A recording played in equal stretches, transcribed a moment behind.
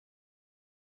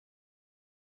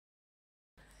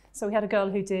So we had a girl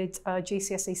who did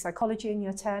GCSE psychology in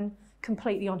year 10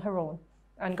 completely on her own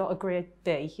and got a grade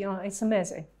B. You know, it's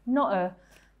amazing. Not a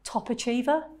top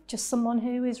achiever, just someone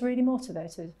who is really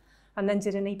motivated, and then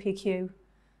did an EPQ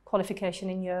qualification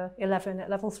in year 11 at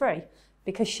level 3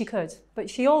 because she could. But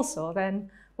she also then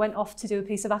went off to do a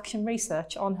piece of action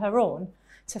research on her own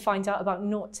to find out about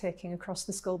note taking across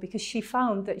the school because she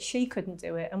found that she couldn't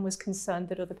do it and was concerned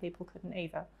that other people couldn't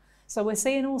either. So we're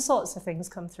seeing all sorts of things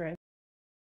come through.